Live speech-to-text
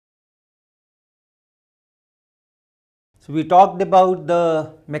So, we talked about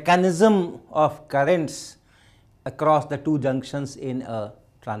the mechanism of currents across the two junctions in a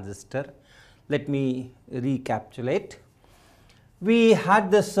transistor. Let me recapitulate. We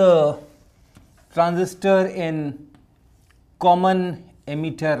had this transistor in common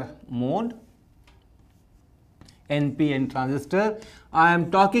emitter mode, NPN transistor. I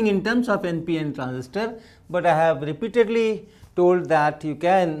am talking in terms of NPN transistor, but I have repeatedly told that you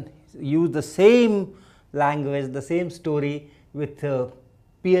can use the same language, the same story with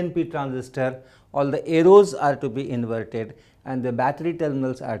PNP transistor. All the arrows are to be inverted and the battery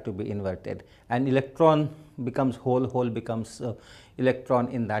terminals are to be inverted, and electron becomes hole, hole becomes electron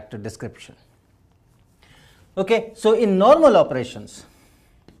in that description. Okay. So, in normal operations,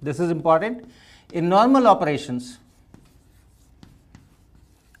 this is important. In normal operations,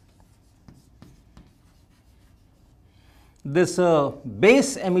 this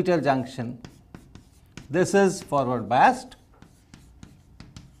base emitter junction, this is forward biased,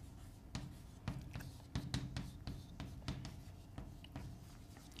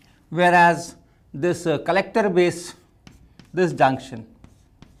 whereas this collector base, this junction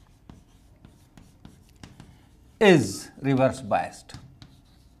is reverse biased.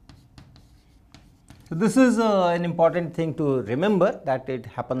 So, this is an important thing to remember, that it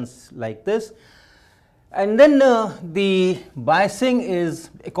happens like this. And then the biasing is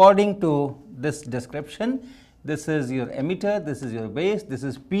according to this description. This is your emitter, this is your base, this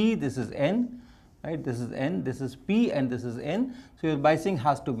is P, this is N, right? This is N, this is P, and this is N. So, your biasing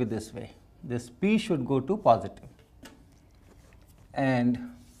has to be this way. This P should go to positive,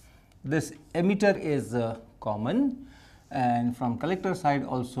 and this emitter is common, and from collector side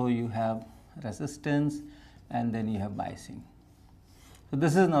also you have resistance, and then you have biasing. So,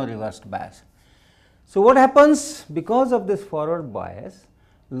 this is now reversed bias. So, what happens because of this forward bias,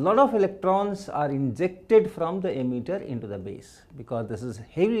 lot of electrons are injected from the emitter into the base, because this is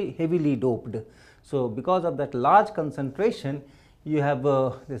heavily doped. So, because of that large concentration, you have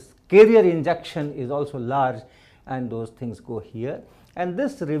this carrier injection is also large, and those things go here, and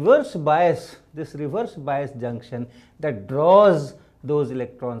this reverse bias junction that draws those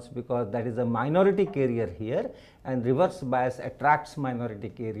electrons, because that is a minority carrier here, and reverse bias attracts minority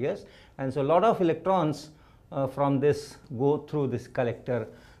carriers, and so a lot of electrons from this go through this collector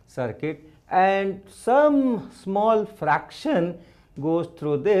circuit, and some small fraction goes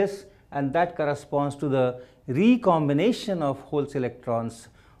through this, and that corresponds to the recombination of holes electrons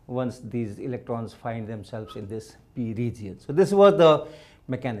once these electrons find themselves in this P region. So, this was the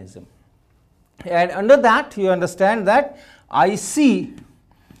mechanism, and under that you understand that IC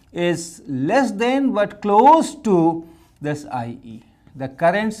is less than but close to this IE. The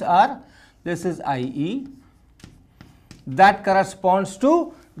currents are, this is IE, that corresponds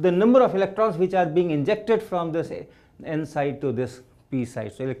to the number of electrons which are being injected from this N side to this P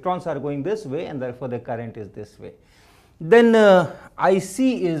side. So, electrons are going this way, and therefore, the current is this way. Then IC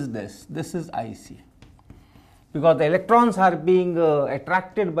is this is IC, because the electrons are being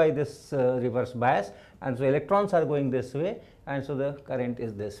attracted by this reverse bias, and so electrons are going this way, and so the current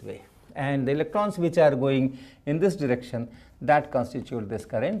is this way, and the electrons which are going in this direction, that constitute this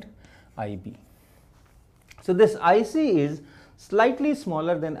current IB. So, this IC is slightly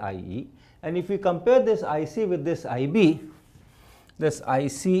smaller than IE, and if you compare this IC with this IB, this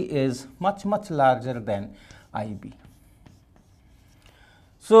IC is much larger than IB.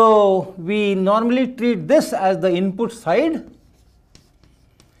 So, we normally treat this as the input side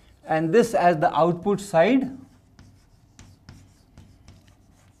and this as the output side.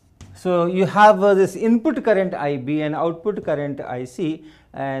 So, you have this input current IB and output current IC,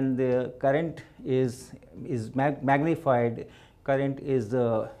 and the current is magnified, current is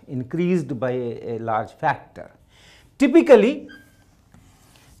increased by a large factor. Typically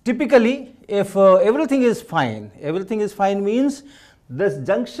if everything is fine means this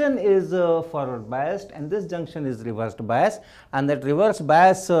junction is forward biased and this junction is reversed bias, and that reverse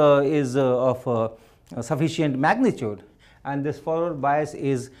bias is of sufficient magnitude, and this forward bias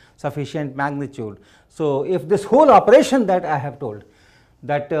is sufficient magnitude. So, if this whole operation that I have told,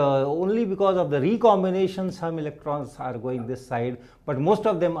 that only because of the recombination some electrons are going this side, but most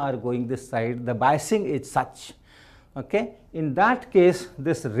of them are going this side, the biasing is such. Okay. In that case,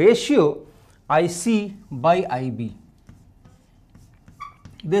 this ratio IC by IB,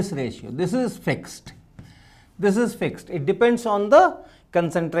 this ratio, this is fixed. It depends on the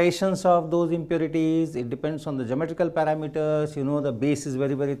concentrations of those impurities, it depends on the geometrical parameters, the base is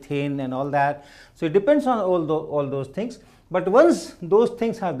very thin and all that. So, it depends on all those things, but once those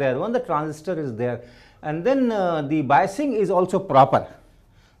things are there, once the transistor is there, and then the biasing is also proper,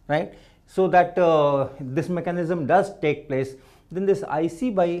 right. so that this mechanism does take place, then this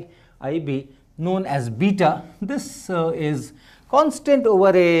IC by IB known as beta, this is constant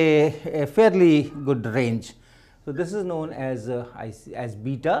over a fairly good range. So, this is known as IC as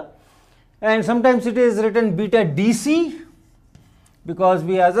beta, and sometimes it is written beta DC, because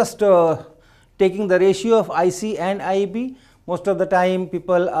we are just taking the ratio of IC and IB. Most of the time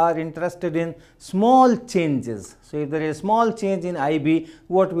people are interested in small changes. So, if there is a small change in IB,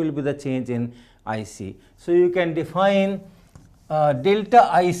 what will be the change in IC? So, you can define delta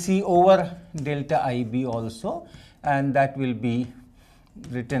IC over delta IB also, and that will be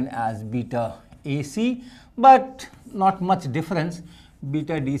written as beta AC, but not much difference.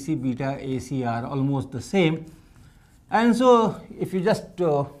 Beta DC, beta AC are almost the same, and so if you just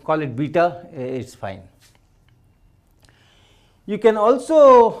call it beta, it is fine. You can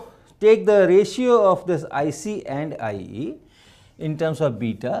also take the ratio of this IC and IE in terms of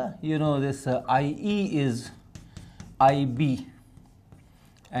beta. You know, this IE is IB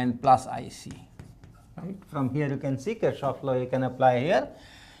and plus IC, right. From here you can see Kirchhoff law you can apply here.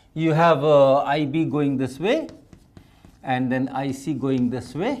 You have IB going this way and then IC going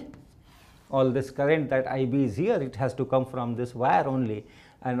this way. All this current that IB is here, it has to come from this wire only,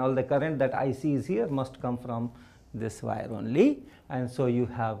 and all the current that IC is here must come from this wire only, and so you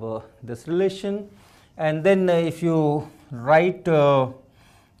have this relation. And then if you write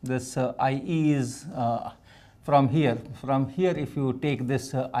this IE is from here if you take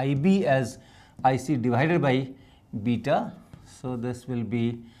this IB as IC divided by beta, so this will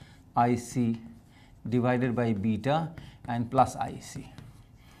be IC divided by beta and plus IC.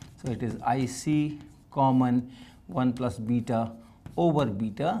 So, it is IC common 1 plus beta over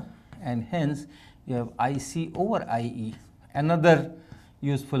beta, and hence you have IC over IE. Another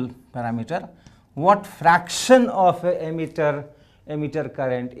useful parameter, what fraction of a emitter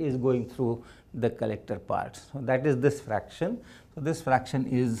current is going through the collector part. So, that is this fraction. So, this fraction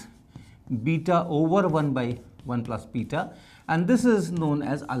is beta over 1 by 1 plus beta, and this is known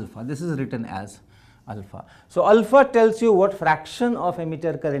as alpha. This is written as alpha. So, alpha tells you what fraction of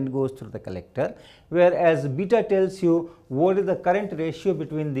emitter current goes through the collector, whereas beta tells you what is the current ratio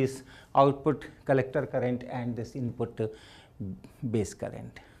between this output collector current and this input base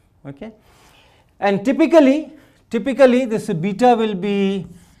current. Okay. And typically this beta will be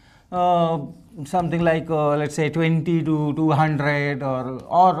something like let us say 20 to 200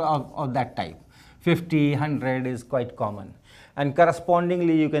 or that type. 50, 100 is quite common, and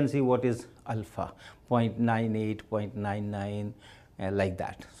correspondingly you can see what is alpha, 0.98, 0.99 like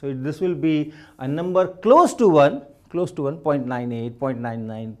that. So, this will be a number close to 1, 0.98,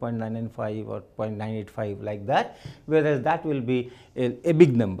 0.99, 0.995 or 0.985 like that, whereas that will be a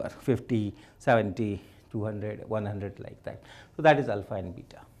big number, 50, 70, 200, 100 like that. So, that is alpha and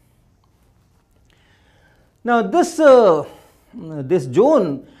beta. Now, this zone,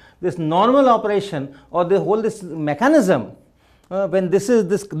 this normal operation or the whole this mechanism, when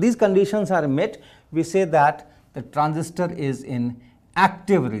these conditions are met, we say that the transistor is in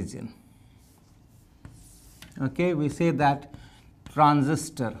active region. Okay, we say that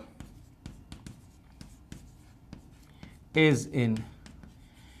transistor is in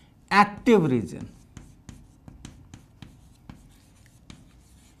active region.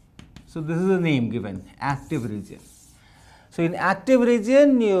 So, this is the name given, active region. So, in active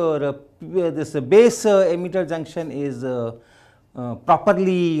region your this base emitter junction is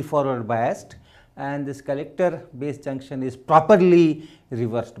properly forward biased, and this collector base junction is properly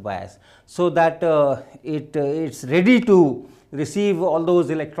reversed biased, so that it is ready to receive all those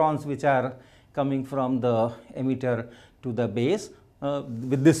electrons which are coming from the emitter to the base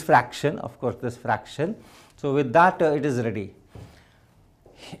with this fraction, of course, this fraction. So, with that it is ready.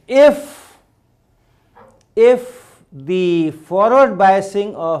 If the forward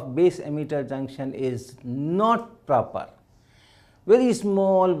biasing of base emitter junction is not proper, very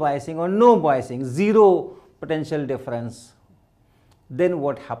small biasing or no biasing, zero potential difference, then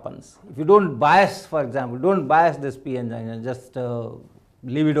what happens? If you do not bias, for example, do not bias this PN junction, just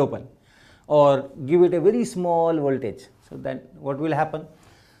leave it open or give it a very small voltage. So, then what will happen?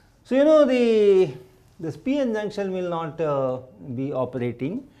 So, you know, this PN junction will not be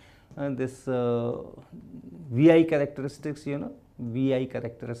operating this VI characteristics, you know, VI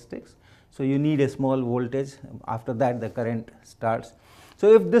characteristics. So, you need a small voltage, after that the current starts.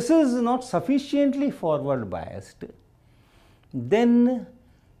 So, if this is not sufficiently forward biased, then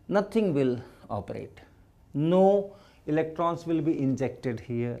nothing will operate, no electrons will be injected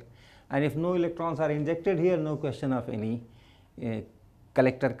here, and if no electrons are injected here, no question of any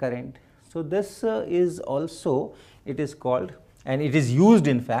collector current. So, this is also, it is called and it is used.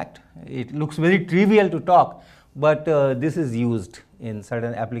 In fact, it looks very trivial to talk, but this is used in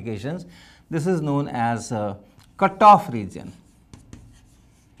certain applications. This is known as cutoff region.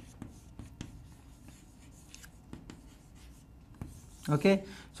 Okay.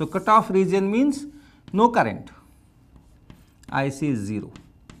 So, cutoff region means no current, IC is 0,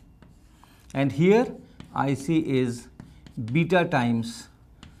 and here IC is beta times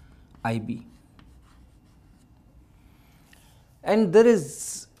IB. And there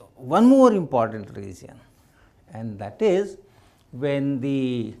is one more important region, and that is when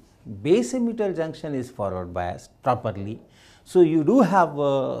the base emitter junction is forward biased properly. So, you do have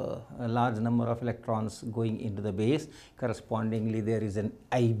a large number of electrons going into the base, correspondingly there is an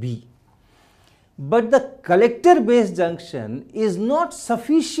IB. But the collector base junction is not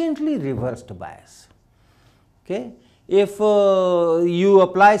sufficiently reversed bias. Okay. If you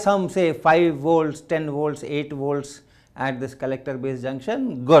apply some, say, 5 volts, 10 volts, 8 volts at this collector base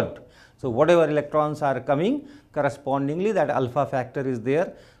junction, good. So, whatever electrons are coming, correspondingly that alpha factor is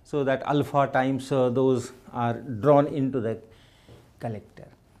there. So, that alpha times those are drawn into the collector.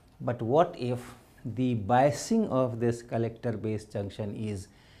 But what if the biasing of this collector base junction is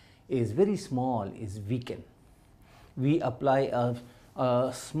very small, is weakened? We apply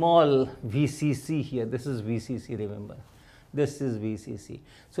a small VCC here. This is VCC, remember, this is VCC.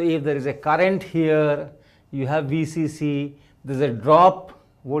 So, if there is a current here, you have VCC, there is a drop,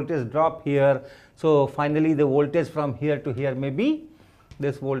 voltage drop here. So, finally, the voltage from here to here may be,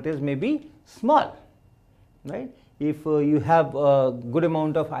 this voltage may be small, right. If you have a good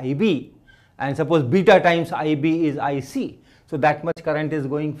amount of IB, and suppose beta times IB is IC, so that much current is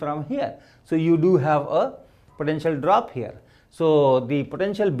going from here. So, you do have a potential drop here. So, the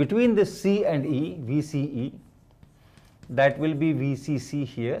potential between this C and E, VCE, that will be VCC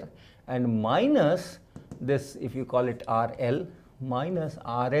here, and minus this, if you call it RL, minus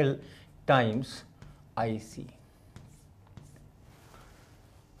RL times IC.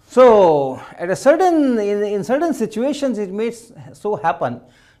 So, at a certain, in certain situations it may so happen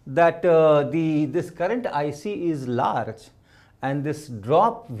that this current IC is large and this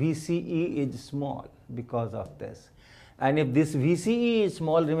drop VCE is small because of this. And if this VCE is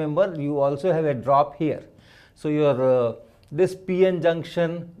small, remember, you also have a drop here. So, your this PN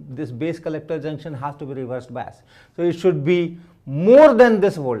junction, this base collector junction has to be reversed bias. So, it should be more than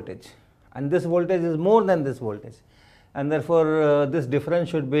this voltage, and this voltage is more than this voltage, and therefore, this difference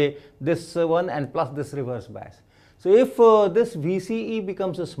should be this one and plus this reverse bias. So, if this VCE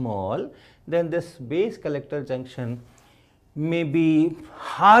becomes small, then this base collector junction may be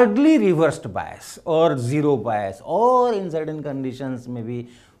hardly reversed bias or zero bias, or in certain conditions may be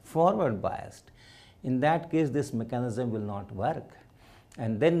forward biased. In that case, this mechanism will not work,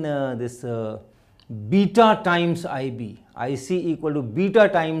 and then this beta times IB, IC equal to beta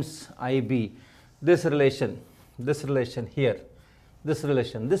times IB, this relation here, this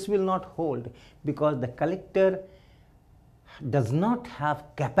will not hold, because the collector does not have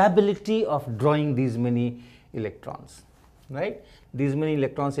capability of drawing these many electrons, right. These many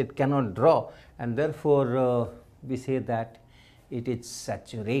electrons it cannot draw, and therefore, we say that it is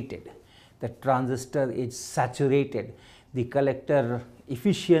saturated. The transistor is saturated. The collector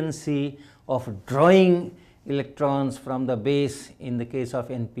efficiency of drawing electrons from the base in the case of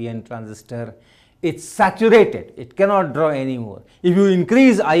NPN transistor, it's saturated, it cannot draw anymore. If you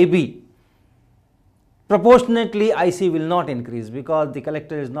increase IB, proportionately IC will not increase, because the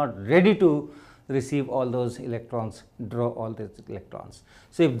collector is not ready to receive all those electrons, draw all these electrons.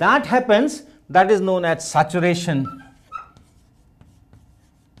 So, if that happens, that is known as saturation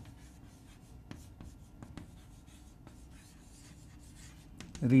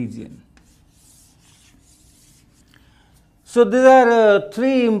region. So, these are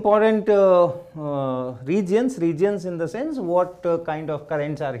three important regions in the sense what kind of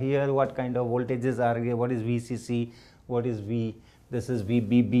currents are here, what kind of voltages are here, what is VCC, what is V, this is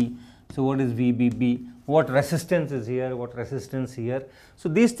VBB. So, what is VBB, what resistance is here, what resistance here. So,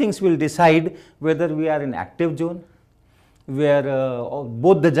 these things will decide whether we are in active zone, where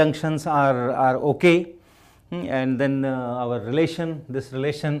both the junctions are okay, and then our relation, this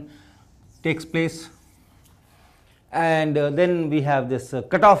relation takes place. And then we have this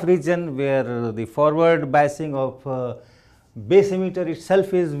cutoff region, where the forward biasing of base emitter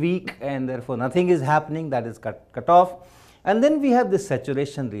itself is weak, and therefore, nothing is happening, that is cut off. And then we have this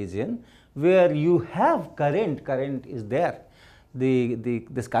saturation region, where you have current is there,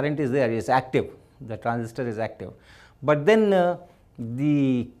 this current is there, is active, the transistor is active, but then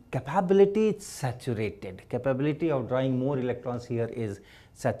the capability is saturated, capability of drawing more electrons here is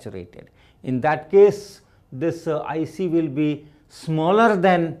saturated. In that case, this IC will be smaller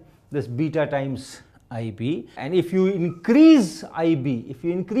than this beta times IB, and if you increase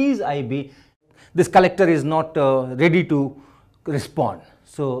IB, this collector is not ready to respond.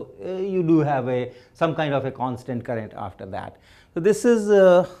 So you do have some kind of a constant current after that. So this is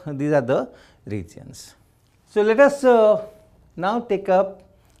these are the regions. So let us now take up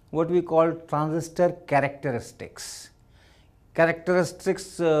what we call transistor characteristics.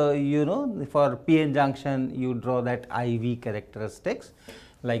 Characteristics, you know, for p-n junction you draw that IV characteristics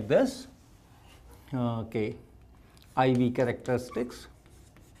like this. Okay, IV characteristics.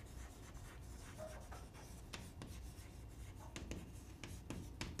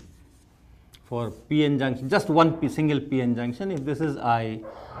 For p-n junction, just one single p-n junction, if this is I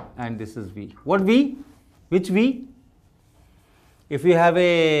and this is V. What V? Which V? If you have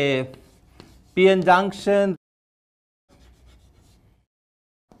a p-n junction,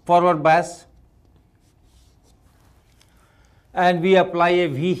 forward bias, and we apply a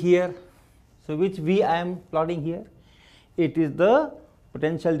V here. So which V I am plotting here? It is the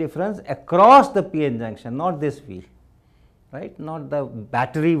potential difference across the p-n junction, not this V, right? Not the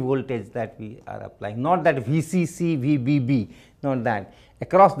battery voltage that we are applying, not that VCC, VBB, not that,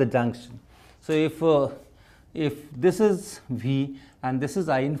 across the junction. So if this is V and this is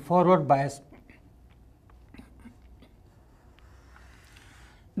I in forward bias,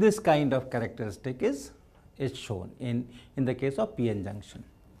 this kind of characteristic is shown in the case of p-n junction.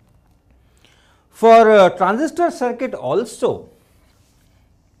 For transistor circuit also,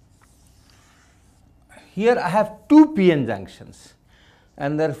 here I have two p-n junctions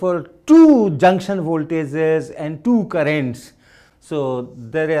and therefore two junction voltages and two currents. So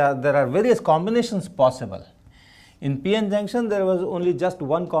there are various combinations possible. In p-n junction there was only just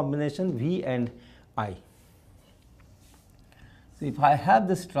one combination, V and I. So if I have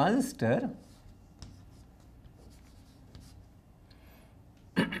this transistor,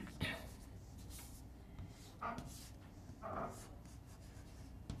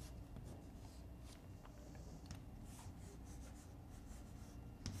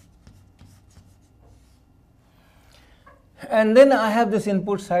 and then I have this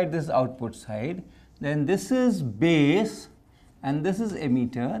input side, this output side, then this is base and this is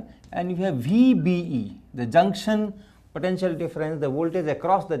emitter, and you have VBE, the junction potential difference, the voltage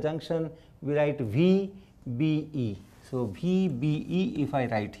across the junction, we write VBE. So VBE if I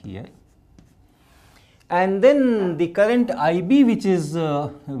write here, and then the current IB which is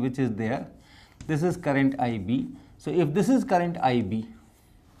there, this is current IB. So if this is current IB,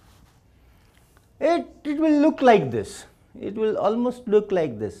 it will look like this. It will almost look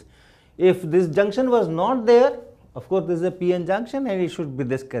like this. If this junction was not there, of course this is a p-n junction and it should be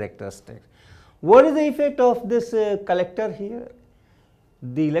this characteristic. What is the effect of this collector here?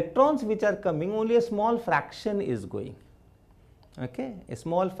 The electrons which are coming, only a small fraction is going. Okay, a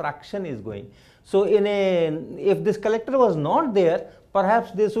small fraction is going. So if this collector was not there,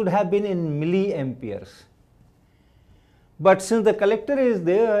 perhaps this would have been in milliamperes. But since the collector is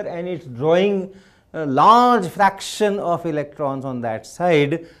there and it's drawing a large fraction of electrons on that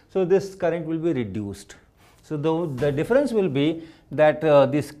side, so this current will be reduced. So the difference will be that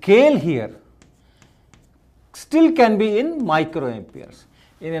the scale here still can be in microamperes.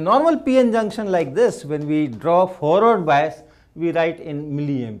 In a normal p-n junction like this, when we draw forward bias, we write in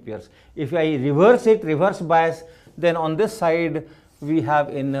milliamperes. If I reverse it, reverse bias, then on this side we have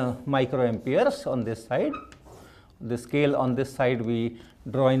in microamperes on this side. The scale on this side we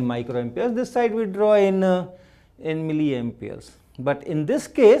draw in microamperes, this side we draw in milliamperes. But in this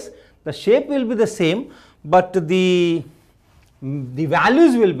case, the shape will be the same, but the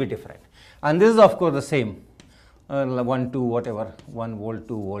values will be different. And this is of course the same, 1, 2, whatever, 1 volt,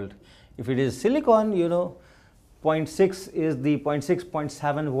 2 volt. If it is silicon, you know, 0.6 is the 0.6,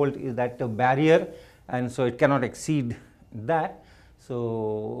 0.7 volt is that barrier, and so it cannot exceed that.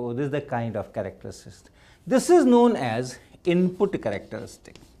 So this is the kind of characteristic. This is known as input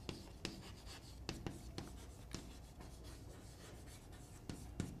characteristic.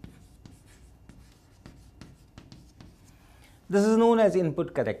 This is known as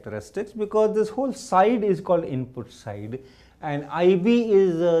input characteristics because this whole side is called input side, and IB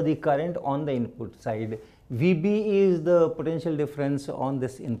is the current on the input side, VB is the potential difference on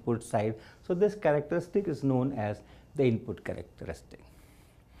this input side. So this characteristic is known as the input characteristic.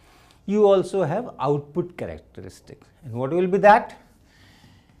 You also have output characteristics, and what will be that?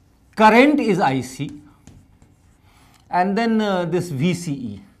 Current is IC, and then this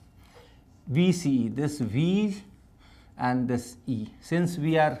VCE, this V and this E. Since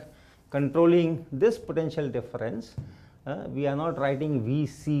we are controlling this potential difference, we are not writing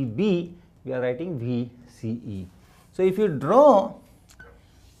VCB, we are writing VCE. So, if you draw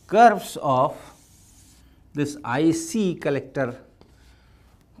curves of this IC collector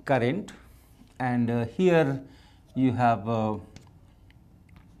current, and here you have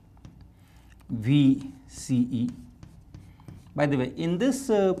VCE. By the way, in this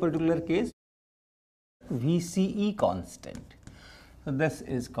particular case, VCE constant. So, this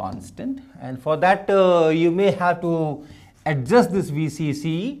is constant, and for that you may have to adjust this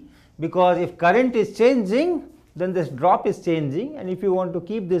VCC, because if current is changing, then this drop is changing, and if you want to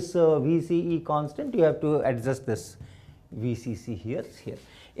keep this VCE constant, you have to adjust this VCC here.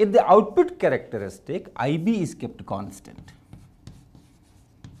 In the output characteristic, IB is kept constant.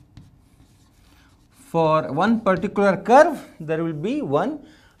 For one particular curve, there will be one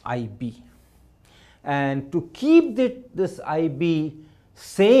IB, and to keep this IB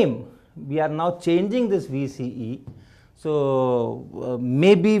same, we are now changing this VCE. So,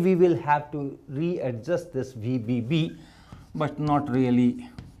 maybe we will have to readjust this VBB, but not really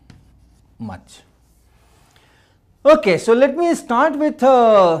much. Okay, so let me start with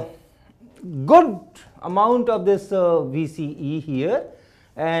a good amount of this VCE here,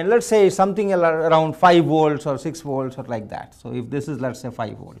 and let us say something around 5 volts or 6 volts or like that. So, if this is, let us say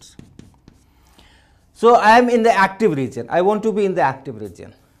 5 volts. So, I am in the active region, I want to be in the active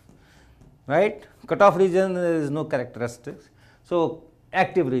region, right. Cutoff region, there is no characteristics. So,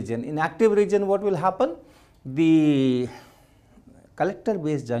 active region, in active region what will happen? The collector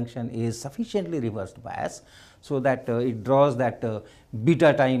base junction is sufficiently reversed bias, so that it draws that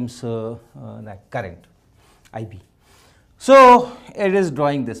beta times that current IB. So, it is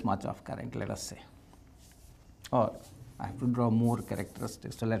drawing this much of current, let us say, or I have to draw more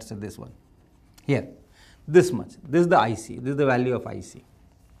characteristics. So, let us say this one here, this much, this is the IC, this is the value of IC.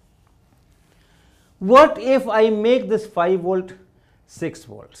 What if I make this 5 volt 6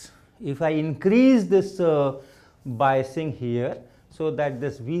 volts? If I increase this biasing here, so that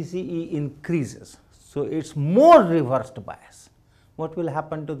this VCE increases, so it is more reversed bias, what will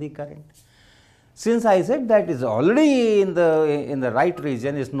happen to the current? Since I said that is already in the right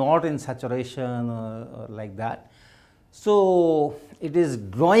region, is not in saturation or like that, so it is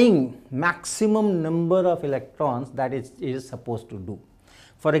drawing maximum number of electrons that it is supposed to do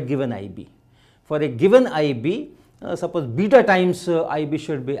for a given IB. For a given IB, suppose beta times IB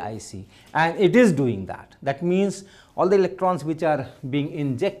should be IC, and it is doing that. That means all the electrons which are being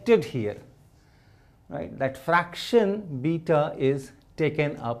injected here, right, that fraction beta is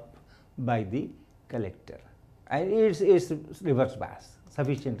taken up by the collector, and it is reverse bias,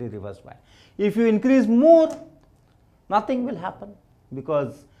 sufficiently reverse bias. If you increase more, nothing will happen,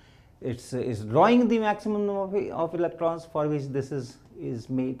 because it is drawing the maximum number of electrons for which this is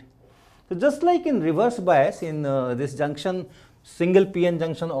made. So, just like in reverse bias in this junction, single PN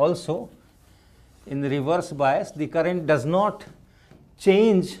junction also, in the reverse bias the current does not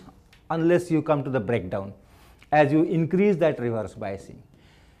change unless you come to the breakdown as you increase that reverse biasing.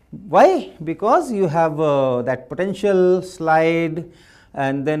 Why? Because you have that potential slide,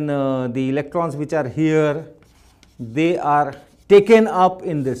 and then the electrons which are here, they are taken up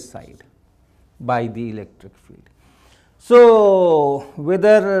in this side by the electric field. So,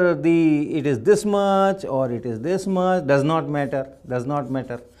 whether it is this much or it is this much does not matter,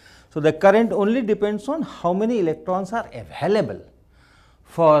 So, the current only depends on how many electrons are available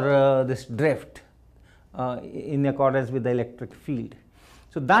for this drift in accordance with the electric field.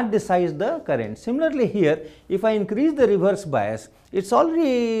 So, that decides the current. Similarly, here if I increase the reverse bias, it is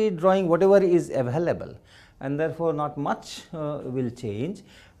already drawing whatever is available, and therefore, not much will change,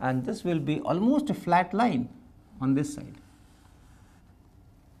 and this will be almost a flat line on this side.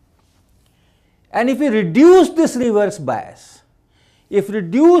 And if we reduce this reverse bias, if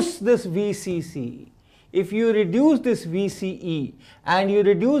reduce this VCC, if you reduce this VCE and you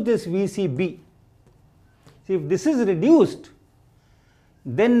reduce this VCB, see, if this is reduced,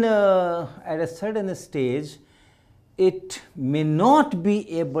 then at a certain stage it may not be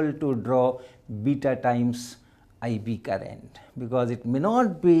able to draw beta times IB current, because it may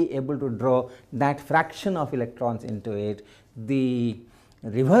not be able to draw that fraction of electrons into it. The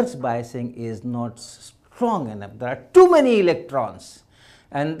reverse biasing is not strong enough, there are too many electrons,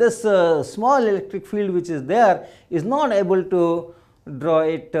 and this small electric field which is there is not able to draw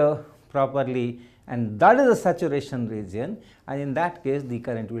it properly, and that is the saturation region, and in that case the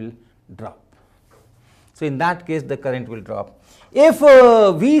current will drop. So, in that case the current will drop. If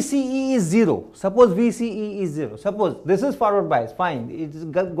VCE is 0, suppose VCE is 0, suppose this is forward bias, fine, it is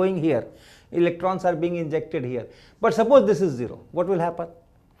going here, electrons are being injected here, but suppose this is 0, what will happen?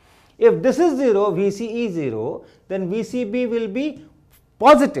 If this is 0, VCE is 0, then VCB will be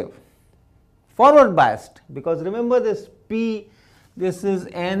positive, forward biased, because remember this P, this is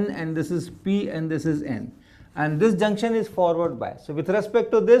N and this is P and this is N, and this junction is forward biased. So with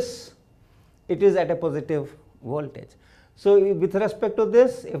respect to this, it is at a positive voltage. So with respect to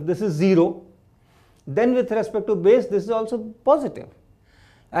this, if this is 0, then with respect to base, this is also positive.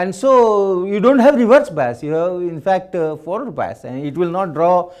 And so you don't have reverse bias, you have in fact forward bias, and it will not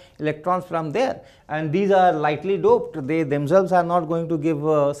draw electrons from there, and these are lightly doped, they themselves are not going to give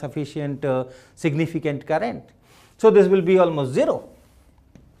sufficient significant current. So this will be almost 0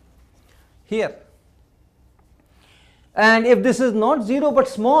 here. And if this is not 0 but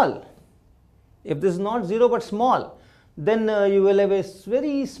small, if this is not 0 but small, then you will have a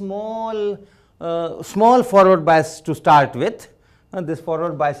very small forward bias to start with. This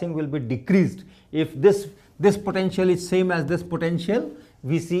forward biasing will be decreased. If this potential is same as this potential,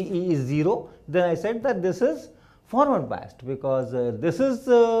 VCE is 0, then I said that this is forward biased, because this is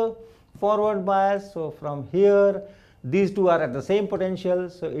forward bias. So from here, these two are at the same potential,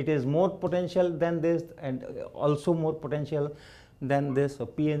 so it is more potential than this and also more potential than this. So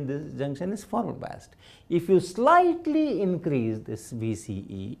P in this junction is forward biased. If you slightly increase this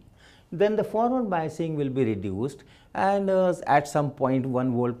VCE, then the forward biasing will be reduced, and at some point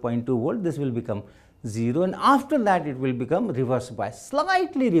 1 volt, 0.2 volt, this will become 0, and after that it will become reverse bias,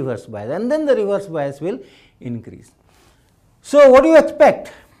 slightly reverse bias, and then the reverse bias will increase. So what do you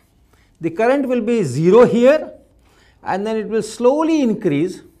expect? The current will be 0 here, and then it will slowly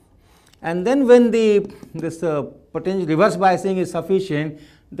increase, and then when this potential reverse biasing is sufficient,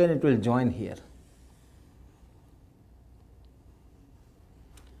 then it will join here.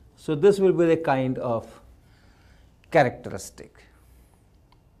 So this will be the kind of characteristic.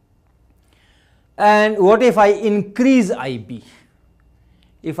 And what if I increase IB?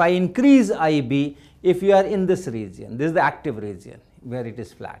 If I increase IB, if you are in this region, this is the active region where it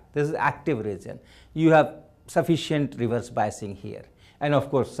is flat, this is the active region, you have sufficient reverse biasing here, and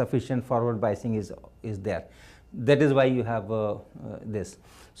of course sufficient forward biasing is there. That is why you have this.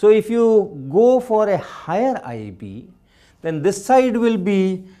 So if you go for a higher IB, then this side will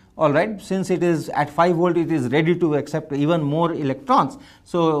be all right, since it is at 5 volt, it is ready to accept even more electrons.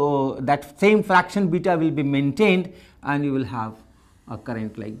 So that same fraction beta will be maintained, and you will have a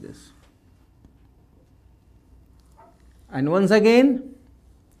current like this. And once again,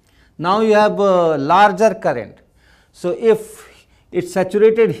 now you have a larger current. So if it's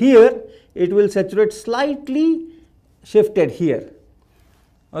saturated here, it will saturate slightly shifted here.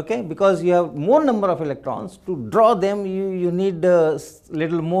 Okay, because you have more number of electrons, to draw them you need a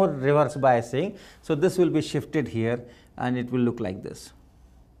little more reverse biasing. So this will be shifted here, and it will look like this.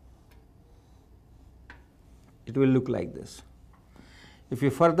 It will look like this. If you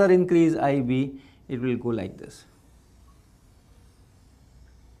further increase IB, it will go like this.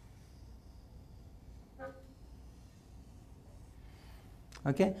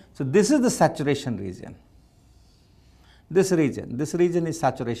 Okay, so this is the saturation region. This region is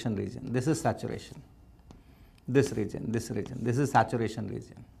saturation region, this is saturation, this region, this is saturation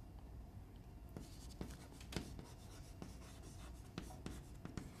region.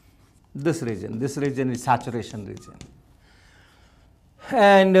 This region is saturation region,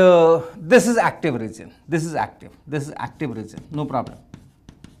 and this is active region, this is active region, no problem.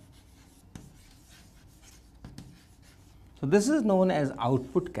 So this is known as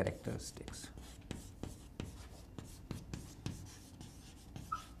output characteristics.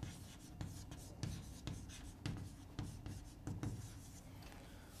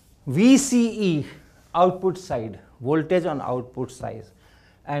 VCE, output side, voltage on output side,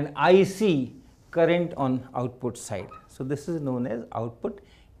 and IC, current on output side. So this is known as output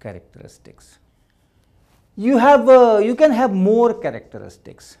characteristics. You can have more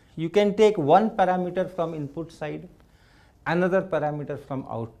characteristics. You can take one parameter from input side, another parameter from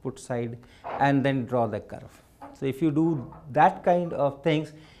output side, and then draw the curve. So if you do that kind of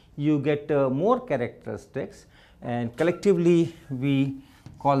things, you get more characteristics, and collectively we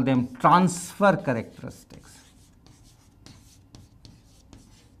call them transfer characteristics.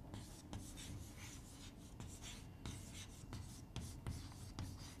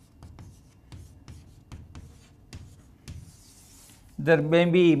 There may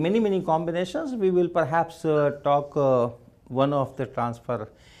be many combinations. We will perhaps talk one of the transfer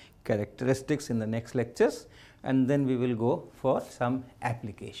characteristics in the next lectures, and then we will go for some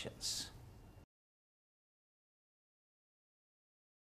applications.